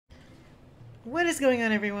What is going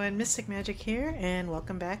on, everyone? Mystic Magic here, and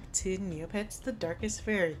welcome back to Neopets, the Darkest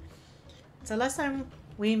Faerie. So last time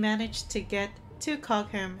we managed to get to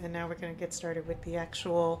Cogham, and now we're going to get started with the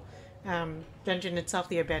actual dungeon itself,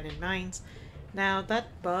 the Abandoned Mines. Now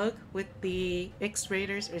that bug with the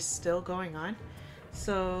X-Raiders is still going on,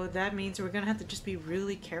 so that means we're going to have to just be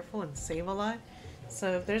really careful and save a lot.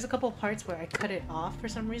 So if there's a couple parts where I cut it off for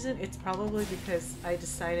some reason, it's probably because I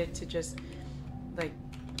decided to just, like,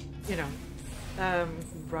 you know,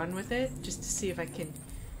 run with it just to see if I can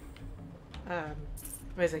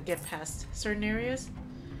get past certain areas.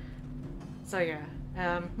 So yeah,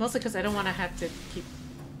 mostly because I don't want to have to keep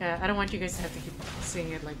I don't want you guys to have to keep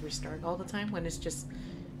seeing it like restart all the time when it's just,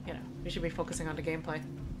 you know, we should be focusing on the gameplay,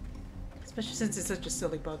 especially since it's such a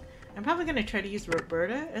silly bug. I'm probably going to try to use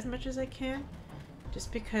Roberta as much as I can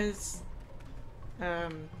just because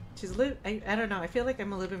she's I don't know, I feel like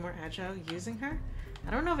I'm a little bit more agile using her. I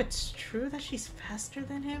don't know if it's true that she's faster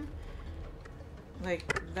than him.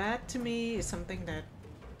 Like, that to me is something that,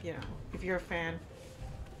 you know, if you're a fan,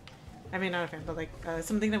 I mean, not a fan, but like,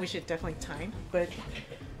 something that we should definitely time, but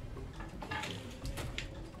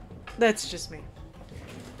that's just me.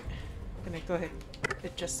 I'm gonna go ahead and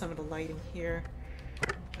adjust some of the lighting here.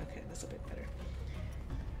 Okay, that's a bit better.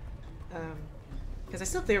 Because I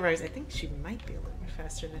still theorize, I think she might be a little bit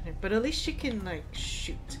faster than him, but at least she can, like,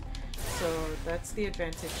 shoot. So that's the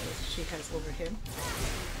advantage that she has over him.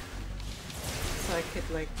 So I could,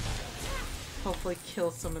 like, hopefully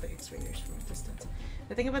kill some of the X-Raiders from a distance.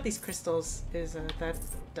 The thing about these crystals is that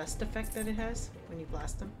dust effect that it has when you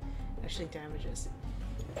blast them actually damages.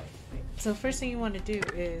 So first thing you want to do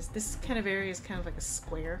is, this kind of area is kind of like a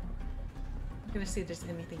square. I'm gonna see if there's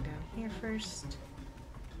anything down here first.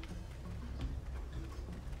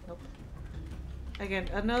 Nope. Again,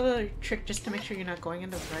 another trick just to make sure you're not going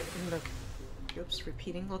in the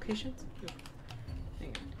repeating locations. Oops.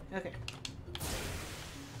 Hang on. Okay.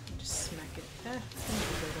 Just smack it.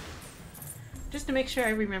 Just to make sure I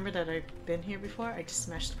remember that I've been here before, I just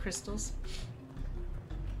smashed the crystals.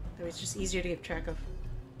 That way it's just easier to keep track of.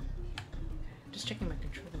 Just checking my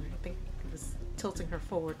controller. I think it was tilting her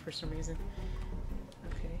forward for some reason.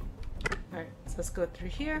 Okay. Alright, so let's go through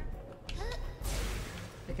here.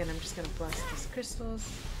 Again, I'm just gonna blast these crystals.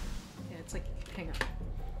 Yeah, it's like, hang on.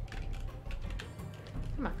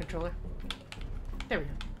 Come on, controller. There we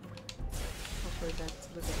go. Hopefully that's a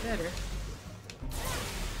little bit better.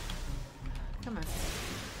 Come on.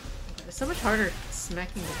 Okay, it's so much harder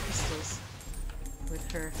smacking the crystals with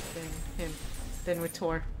her than him, than with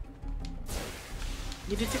Tor.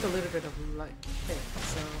 You did take a little bit of light hit,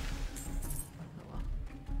 so... Oh well.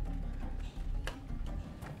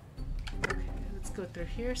 Okay, let's go through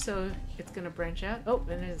here. So it's gonna branch out. Oh,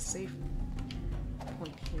 and there's a save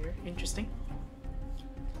point here. Interesting.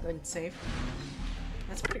 Go ahead and save.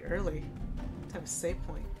 That's pretty early to have a save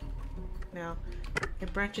point. Now,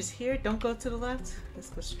 it branches here. Don't go to the left. Let's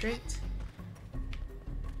go straight.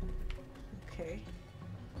 Okay.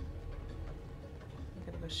 I'm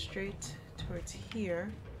gonna go straight towards here.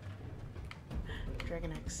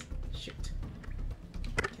 Dragon Axe. Shoot.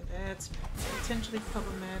 Okay, that's potentially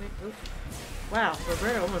problematic. Oop. Wow,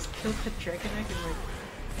 Roberta almost killed the Dragon Axe in like...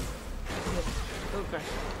 Oh gosh.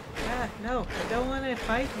 Ah, no, I don't want to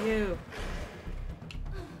fight you.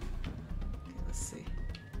 Okay, let's see.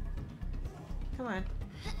 Come on.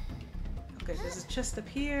 Okay, there's a chest up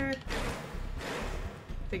here.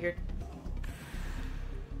 Figured.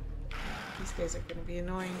 These guys are gonna be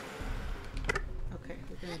annoying. Okay,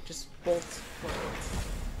 we're gonna just bolt forward.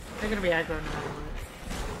 They're gonna be aggro no matter what.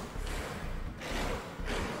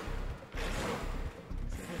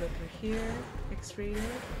 So I'm gonna go through here.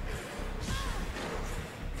 X-Raider.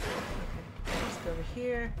 Okay, let's go over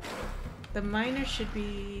here. The miner should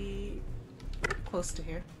be close to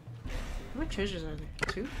here. How many treasures are there?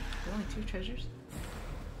 2? There are only 2 treasures?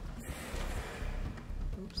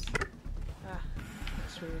 Oops. Ah,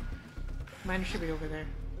 that's weird. Mine should be over there.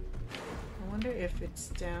 I wonder if it's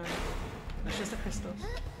down... That's just a crystal.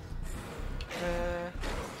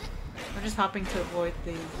 I'm just hopping to avoid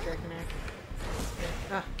the dragon egg.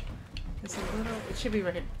 Ah, it's a little... It should be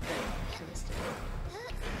right here. Okay.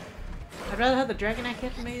 I'd rather have the dragon egg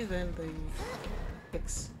hit me than the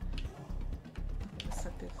X. Let's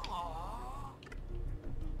set this.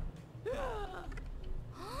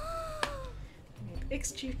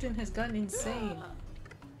 X-Chieftain has gotten insane.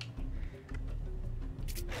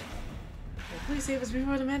 Please save us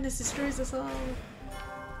before the madness destroys us all.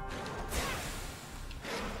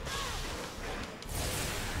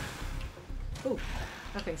 Oh,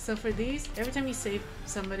 okay, so for these, every time you save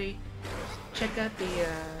somebody, check out the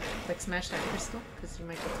Like smash that crystal, because you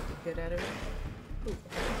might get something good out of it. Ooh,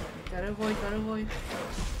 gotta avoid, gotta avoid.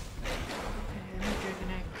 Okay, I'm a dragon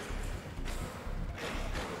egg.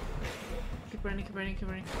 Keep running, keep running, keep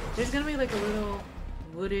running. There's gonna be like a little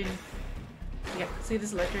wooden... Yeah, see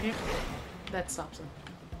this ledge right here? That stops them.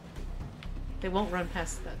 They won't run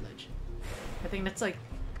past that ledge. I think that's like...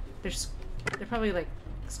 They're probably like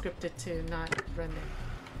scripted to not run there.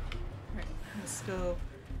 Alright, let's go...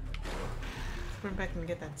 Run back and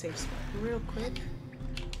get that safe spot real quick.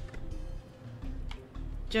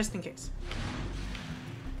 Just in case.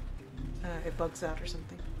 It bugs out or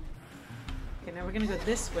something. Okay, now we're gonna go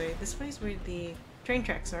this way. This way is where the train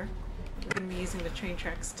tracks are. We're gonna be using the train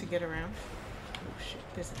tracks to get around. Oh shit,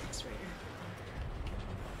 there's an X right here.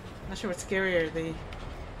 Not sure what's scarier, the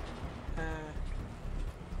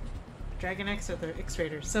Dragon X or the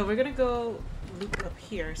X-Raider. So we're gonna go loop up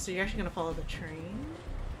here. So you're actually gonna follow the train.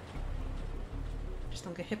 Just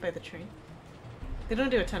don't get hit by the train. They don't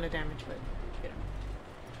do a ton of damage, but you know.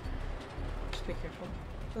 Just be careful.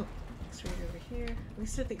 Oh, X-Raider over here. At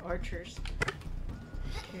least they're the archers.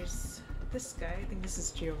 Here's this guy. I think this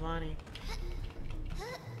is Giovanni.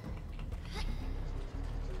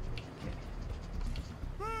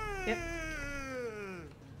 Okay. Yep.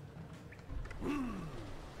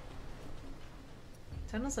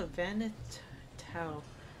 Tunnels of Vanitau.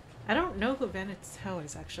 I don't know who Vanitau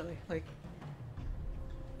is actually. Like,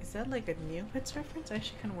 is that like a Neopets reference? I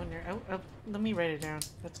actually kind of wonder. Let me write it down.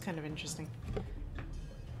 That's kind of interesting.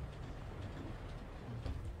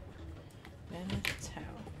 Vanitau.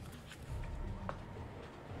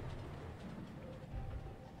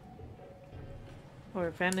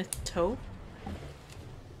 Or Vanito? I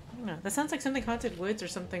don't know. That sounds like something Haunted Woods or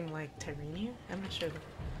something like Tyrenia? I'm not sure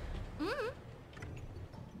though.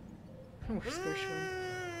 Oh,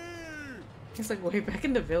 Squishwin. He's like way back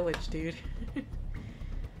in the village, dude.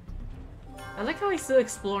 I like how he's still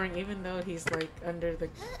exploring even though he's like under the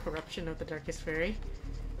corruption of the Darkest Faerie.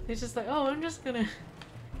 He's just like, oh, I'm just gonna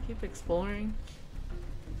keep exploring.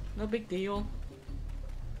 No big deal.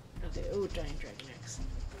 Okay, oh, giant dragon eggs.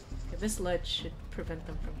 Okay, this ledge should prevent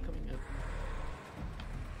them from coming up.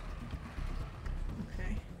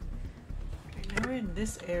 Okay. Okay, now we're in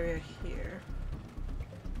this area here.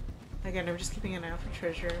 Again, I'm just keeping an eye out for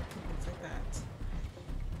treasure and things like that.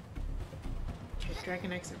 Okay,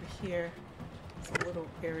 dragon eggs over here. It's a little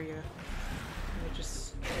area. I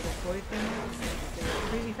just try to avoid them. They're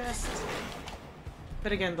crazy fast.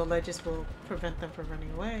 But again, the ledges will prevent them from running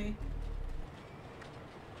away.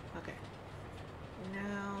 Okay.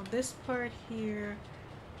 Now this part here.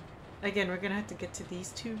 Again, we're gonna have to get to these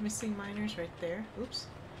two missing miners right there. Oops.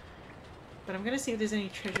 But I'm gonna see if there's any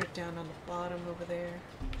treasure down on the bottom over there.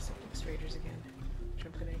 Some X-Raiders again, which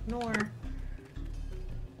I'm gonna ignore.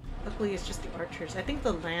 Luckily, it's just the archers. I think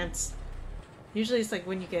the lance. Usually, it's like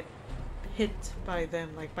when you get hit by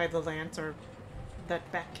them, like by the lance or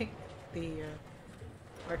that back kick the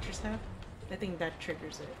archers have. I think that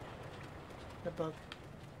triggers it. The bug.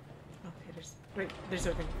 Okay, there's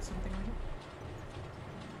something right here.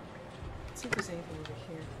 Let's see if there's anything over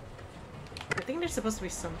here. I think there's supposed to be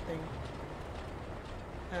something.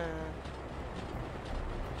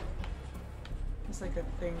 It's like a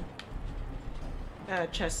thing.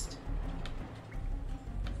 Chest.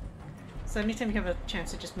 So anytime you have a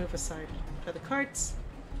chance to just move aside for the carts,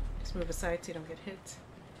 just move aside so you don't get hit.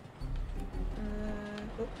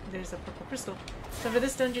 Oh, there's a purple crystal. So for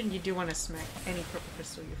this dungeon, you do want to smack any purple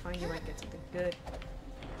crystal you find. You might get something good.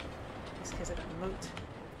 In this case, I got a moat.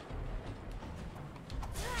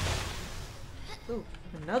 Ooh,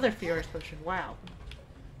 another Fiora's potion. Wow.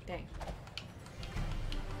 Dang.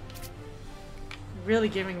 Really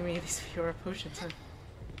giving me these Fiora potions, huh?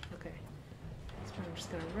 Okay. So I'm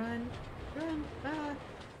just gonna run. Run! Ah!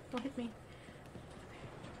 Don't hit me.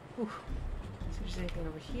 Okay. Ooh. See if there's anything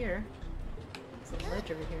over here. There's a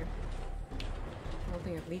ledge over here. I don't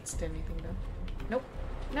think it leads to anything though. Nope.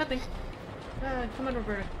 Nothing. Ah, come on,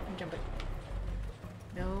 Roberta. I'm jumping.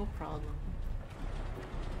 No problem.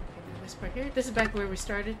 Okay, now this part here. This is back where we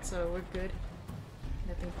started, so we're good.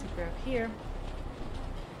 Nothing to grab here.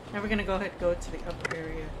 Now we're gonna go ahead and go to the upper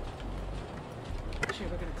area. Actually,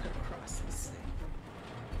 we're gonna cut across. Let's see.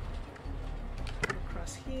 Cut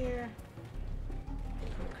across here.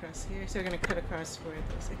 Cut across here. So we're gonna cut across where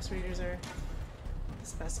those X-Raiders are.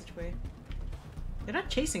 This passageway. They're not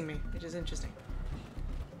chasing me, which is interesting.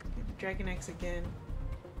 Okay, the Dragon X again.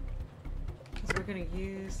 Because we're gonna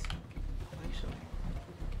use. Actually.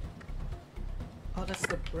 Oh, that's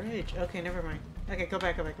the bridge. Okay, never mind. Okay, go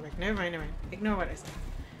back, go back, go back. Never mind, never mind. Ignore what I said.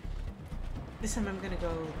 This time I'm gonna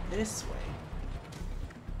go this way.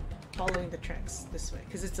 following the tracks this way,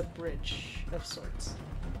 because it's a bridge of sorts.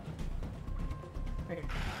 Right here.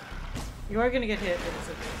 You are gonna get hit, but it's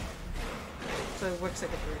okay. So it works like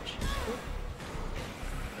a bridge. Ooh.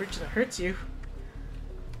 Bridge that hurts you.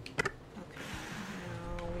 Okay,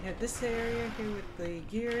 now we have this area here with the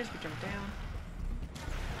gears. We jump down.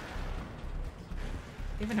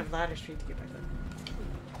 Even have ladders for you to get back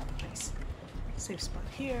up. Nice. Safe spot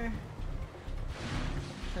here.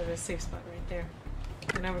 So there's a safe spot right there.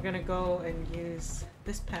 And now we're gonna go and use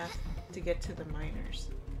this path to get to the miners.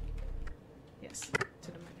 Yes,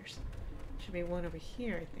 to the miners. Should be one over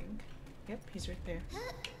here, I think. Yep, he's right there.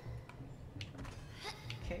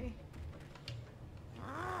 Okay.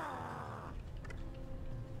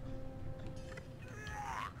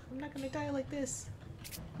 I'm not gonna die like this.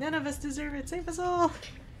 None of us deserve it. Save us all!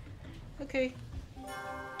 Okay.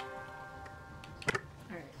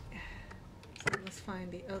 Alright. So let's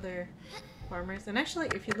find the other farmers. And actually,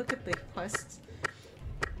 if you look at the quests,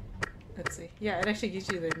 let's see. Yeah, it actually gives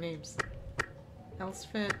you their names.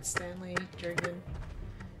 Elspeth, Stanley, Jurgen.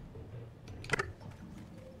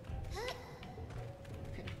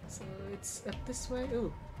 Okay, so it's up this way.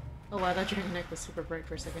 Ooh. Oh wow, that dragon neck was super bright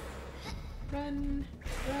for a second. Run!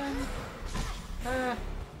 Run! Ah!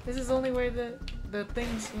 This is only where the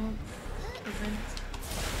things won't prevent.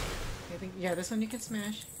 I think, yeah, this one you can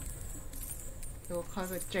smash. It will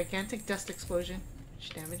cause a gigantic dust explosion, which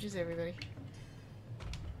damages everybody.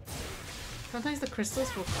 Sometimes the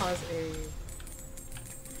crystals will cause a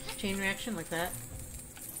chain reaction like that.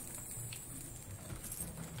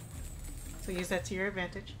 So use that to your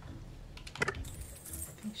advantage. I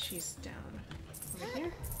think she's down over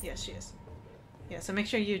here. Yes, she is. Yeah, so make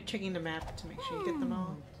sure you're checking the map to make sure you get them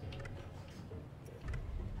all.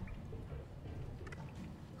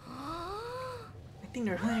 I think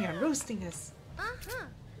they're planning on roasting us.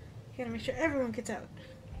 Gotta make sure everyone gets out.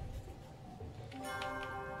 Okay.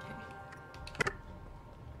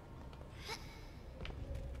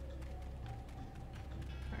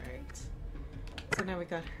 Alright. So now we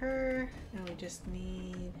got her, and we just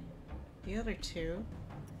need the other two.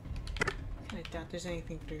 I doubt there's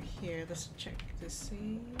anything through here. Let's check to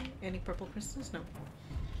see. Any purple crystals? No.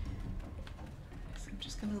 So I'm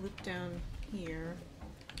just gonna loop down here.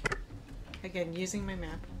 Again, using my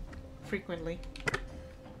map frequently.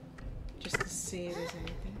 Just to see if there's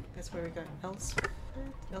anything. That's where we got Elspeth.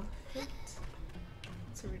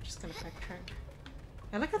 So we're just gonna backtrack.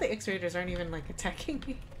 I like how the X-Raiders aren't even like attacking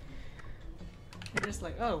me. They're just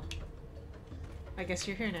like, oh, I guess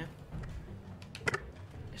you're here now.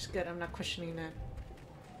 It's good, I'm not questioning that.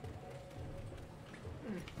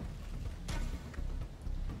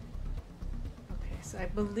 Okay, so I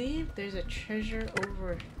believe there's a treasure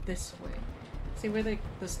over this way. See where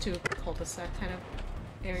those two cul-de-sac kind of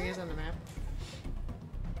areas on the map?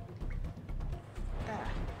 Ah.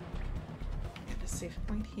 Got a safe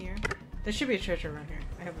point here. There should be a treasure around here,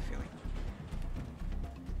 I have a feeling.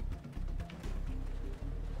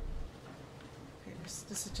 Okay,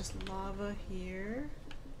 this is just lava here.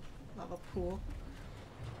 Lava pool.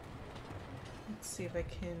 Let's see if I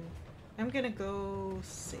can... I'm gonna go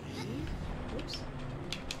save. Oops.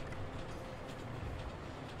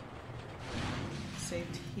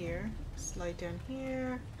 Saved here. Slide down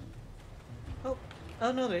here. Oh.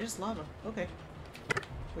 Oh no, they're just lava. Okay.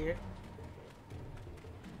 Weird.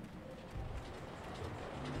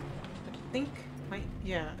 But I think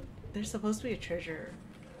yeah, there's supposed to be a treasure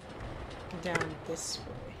down this way.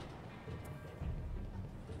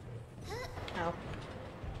 Ow.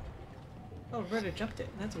 Oh, Rhoda jumped it.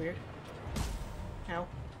 That's weird. Ow.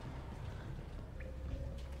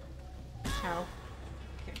 Ow.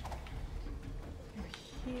 Okay. Over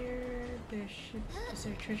here, is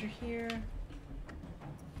there a treasure here?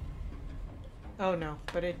 Oh no,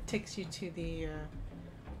 but it takes you to the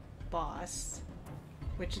boss.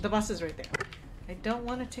 Which, the boss is right there. I don't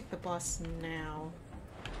want to take the boss now.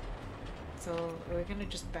 So, we're gonna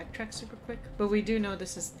just backtrack super quick. But we do know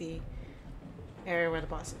this is the area where the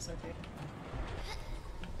boss is, okay.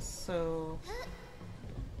 So,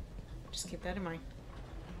 just keep that in mind.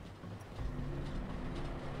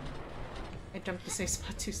 I jumped the safe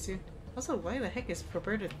spot too soon. Also, why the heck is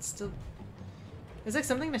Roberta still... It's like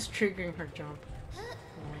something that's triggering her jump.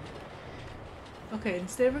 Okay,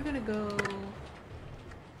 instead we're gonna go...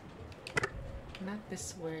 Not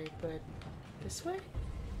this way, but this way?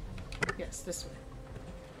 Yes, this way.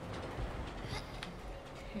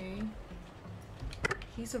 Okay.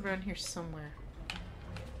 He's around here somewhere.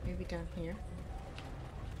 Maybe down here.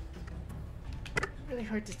 Really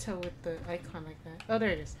hard to tell with the icon like that. Oh, there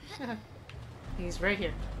it is. He's right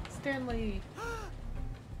here. Stanley!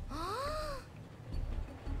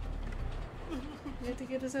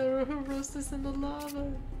 get us out or he'll roast us in the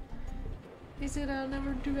lava. He said I'll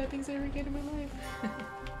never do bad things ever again in my life.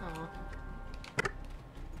 Aw.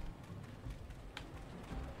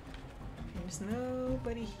 There's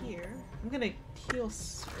nobody here. I'm gonna heal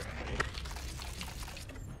Spray.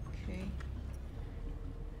 Okay.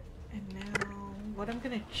 And now, what I'm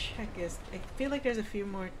gonna check is, I feel like there's a few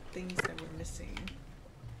more things that we're missing.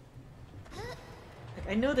 Like,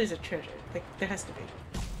 I know there's a treasure. Like, there has to be.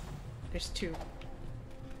 There's two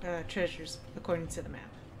treasures according to the map.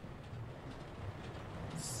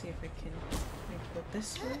 Let's see if I can go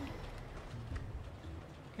this way.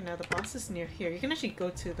 Okay, now the boss is near here. You can actually go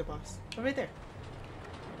to the boss. Oh, right there.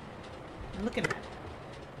 I'm looking at it.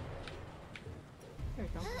 There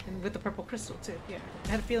we go. And with the purple crystal too. Yeah, I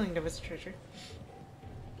had a feeling there was a treasure.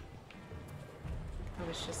 I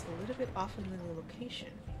was just a little bit off in the location.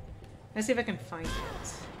 Let's see if I can find it.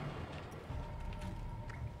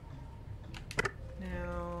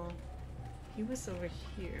 Now, he was over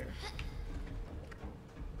here.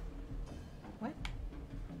 What?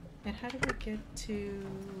 And how do we get to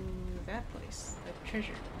that place? That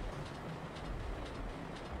treasure?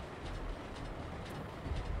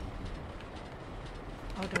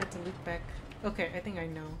 Oh, do I have to loop back? Okay, I think I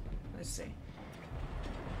know. Let's see.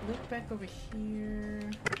 Loop back over here.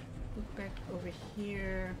 Loop back over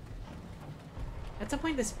here. At some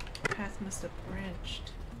point this path must have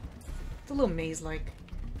branched. It's a little maze-like.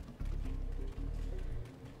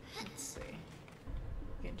 Let's see.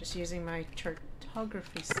 Again, just using my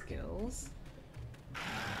cartography skills.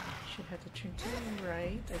 Should have to turn to the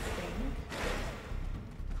right, I think.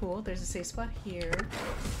 Cool, there's a safe spot here.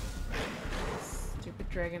 Stupid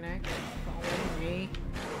dragon egg following me.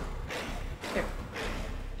 There.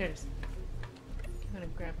 There it is. I'm gonna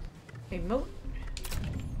grab a moat.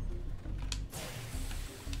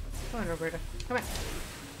 Come on, Roberta. Come on.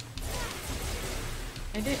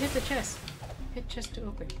 I did hit the chest. Hit chest to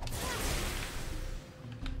open.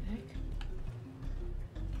 Heck.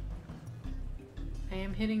 I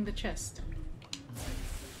am hitting the chest.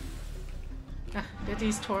 Ah, did I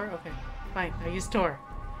use Tor? Okay. Fine, I use Tor.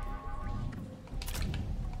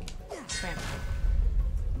 Bam.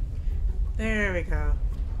 There we go.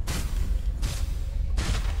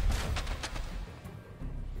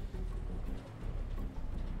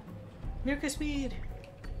 Miracle speed!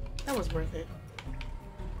 That was worth it.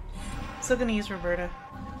 Still gonna use Roberta.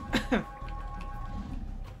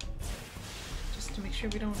 Just to make sure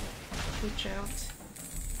we don't glitch out.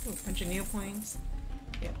 Ooh, bunch of Neopets.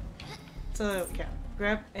 Yep. So, yeah.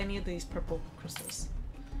 Grab any of these purple crystals.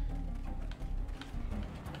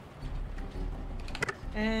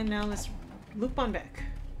 And now let's loop on back.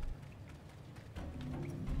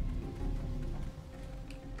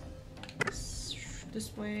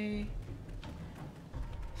 This way.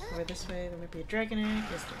 Or this way. There might be a dragon egg.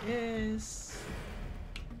 Yes, there is.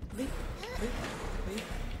 Leap, leap, leap.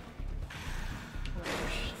 Oh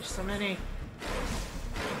gosh, there's so many.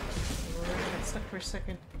 Oh, I got stuck for a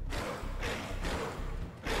second.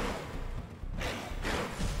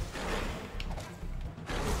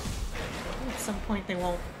 At some point they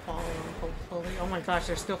won't follow them, hopefully. Oh my gosh,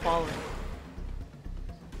 they're still following.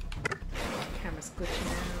 Camera's glitching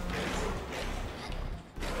out.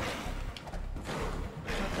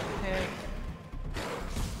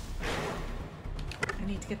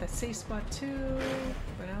 Get that safe spot too,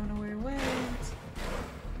 but I don't know where it went.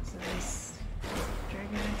 So this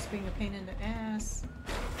dragon eggs being a pain in the ass.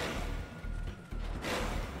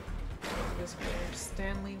 This is where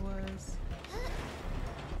Stanley was.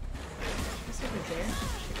 Is over there?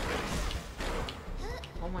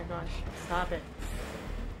 Oh my gosh, stop it.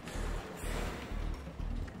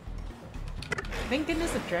 Thank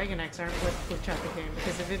goodness the dragon eggs aren't what glitch out the game,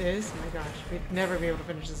 because if it is, oh my gosh, we'd never be able to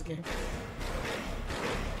finish this game.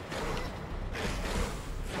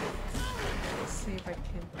 See if I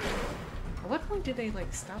can. At what point did they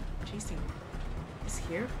like stop chasing me? Is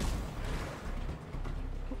here?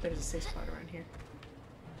 Hope there's a safe spot around here.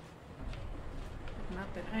 If not,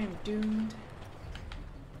 then I am doomed.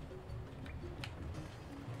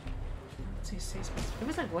 Let's see, safe spots. There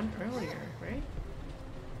was like one earlier, right?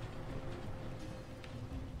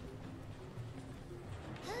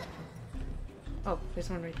 Oh, there's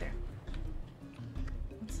one right there.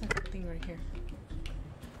 What's that thing right here?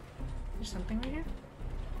 There's something right here?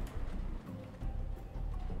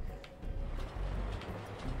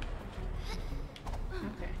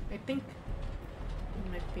 Okay, I think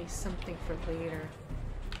it might be something for later.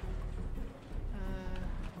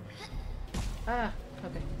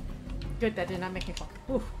 Okay. Good, that did not make me fall.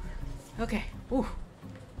 Ooh. Okay, ooh.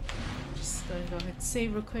 Just gonna go ahead and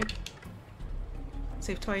save real quick.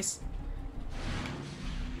 Save twice.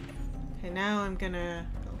 Okay, now I'm gonna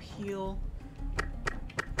go heal.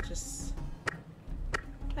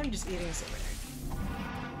 I'm just eating some egg.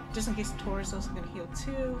 Just in case Tor's also gonna heal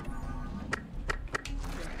too.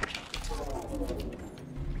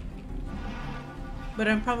 But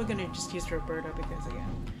I'm probably gonna just use Roberta because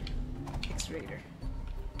again, X-Raider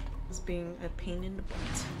is being a pain in the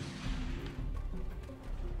butt.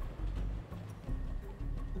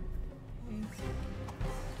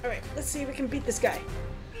 Alright, let's see if we can beat this guy.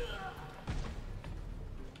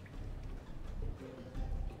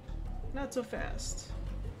 Not so fast.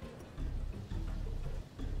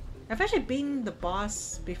 I've actually beaten the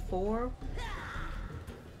boss before.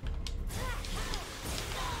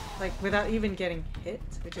 Like, without even getting hit,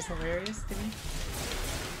 which is hilarious to me.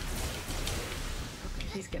 Okay,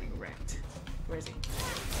 he's getting wrecked. Where is he?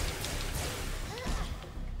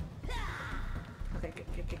 Okay,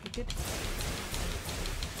 good.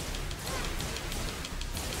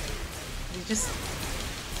 You just...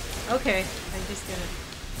 Okay, I'm just gonna...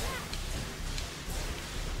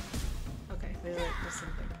 Okay, there's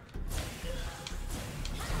something.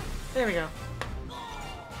 There we go.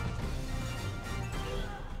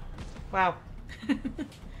 Wow.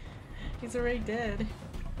 He's already dead.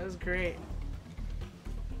 That was great.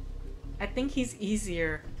 I think he's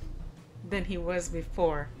easier than he was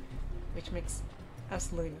before, which makes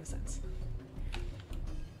absolutely no sense.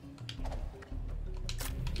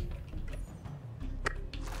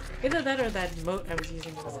 Either that or that moat I was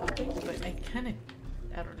using was helping, but I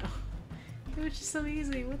don't know. It was just so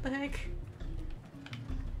easy, what the heck?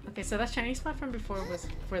 Okay, so that shiny spot from before was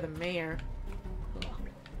for the mayor.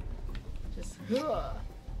 Just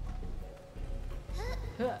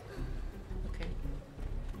okay.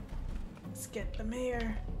 Let's get the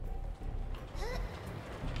mayor.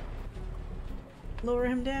 Lower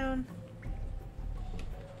him down.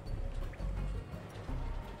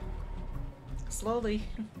 Slowly.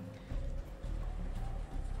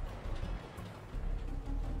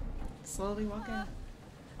 Slowly walk out.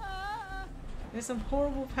 There's some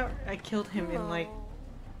horrible power. I killed him in like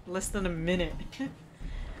less than a minute.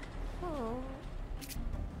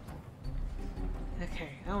 Okay,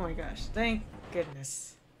 oh my gosh, thank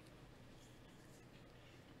goodness.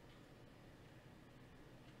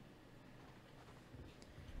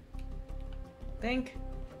 Thank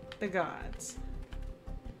the gods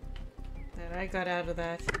that I got out of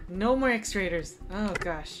that. No more X-Raiders. Oh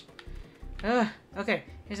gosh. Ugh. Okay,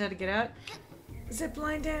 here's how to get out. Zip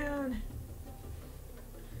line down.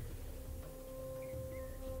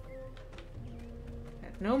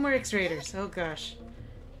 No more X-Raiders. Oh gosh.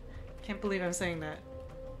 Can't believe I'm saying that.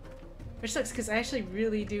 Which sucks because I actually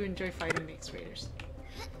really do enjoy fighting the X-Raiders.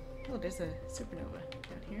 Oh, there's a supernova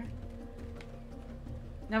down here.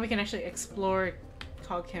 Now we can actually explore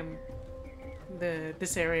Cogchem,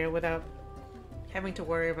 this area without having to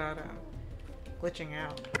worry about glitching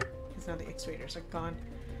out. Because now the X-Raiders are gone.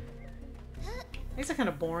 These are kind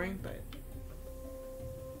of boring, but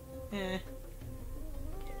eh.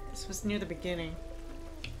 This was near the beginning.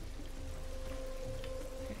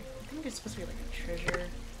 Okay, I think there's supposed to be like a treasure.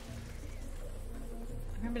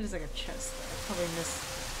 I remember there's like a chest that I probably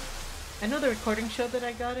missed. I know the recording showed that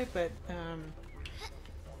I got it, but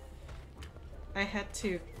I had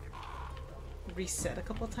to reset a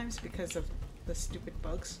couple of times because of the stupid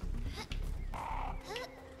bugs. Okay,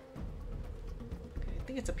 I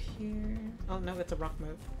think it's up here. Oh no, it's a rock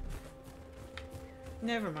move.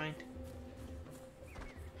 Never mind.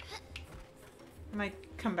 I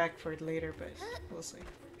might come back for it later, but we'll see.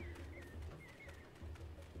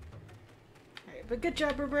 Alright, but good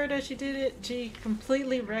job, Roberta. She did it. She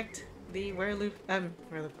completely wrecked the werewolf. Oh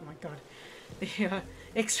my god. The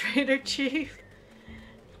X-Raider chief.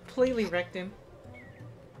 Completely wrecked him.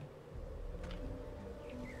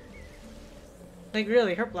 Like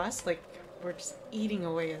really, her blasts like were just eating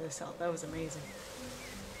away at his health. That was amazing.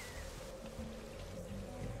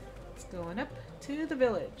 It's going up to the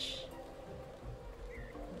village.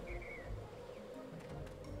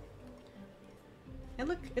 And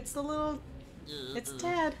look, it's the little... It's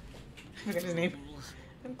Dad. I forgot his name.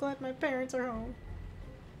 I'm glad my parents are home.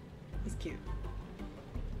 He's cute.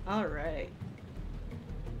 Alright.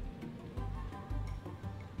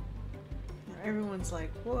 Everyone's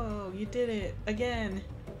like, whoa, you did it! Again!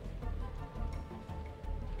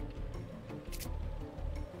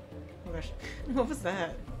 Oh gosh. What was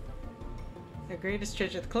that? The greatest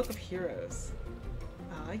treasure, the Cloak of Heroes.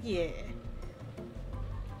 Aw, yeah.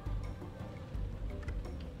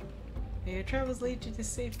 May your travels lead you to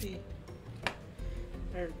safety.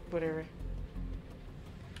 Or whatever.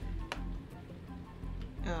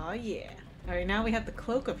 Oh yeah. Alright, now we have the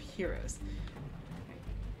Cloak of Heroes.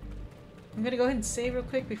 I'm gonna go ahead and save real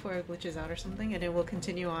quick before it glitches out or something, and then we'll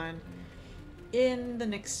continue on in the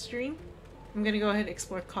next stream. I'm gonna go ahead and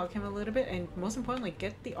explore Coghem a little bit, and most importantly,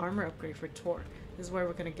 get the armor upgrade for Tor. This is where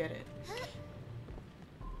we're gonna get it.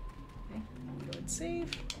 Okay, go ahead and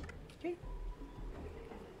save. Okay.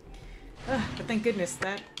 But thank goodness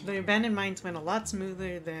that the abandoned mines went a lot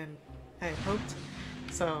smoother than I had hoped.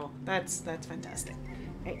 So that's fantastic.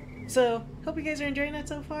 Okay, so hope you guys are enjoying that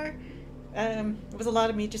so far. It was a lot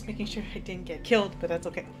of me just making sure I didn't get killed, but that's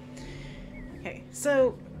okay. Okay,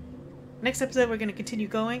 so next episode we're going to continue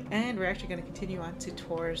going, and we're actually going to continue on to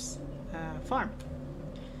Tor's farm.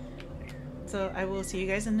 So I will see you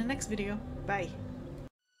guys in the next video. Bye.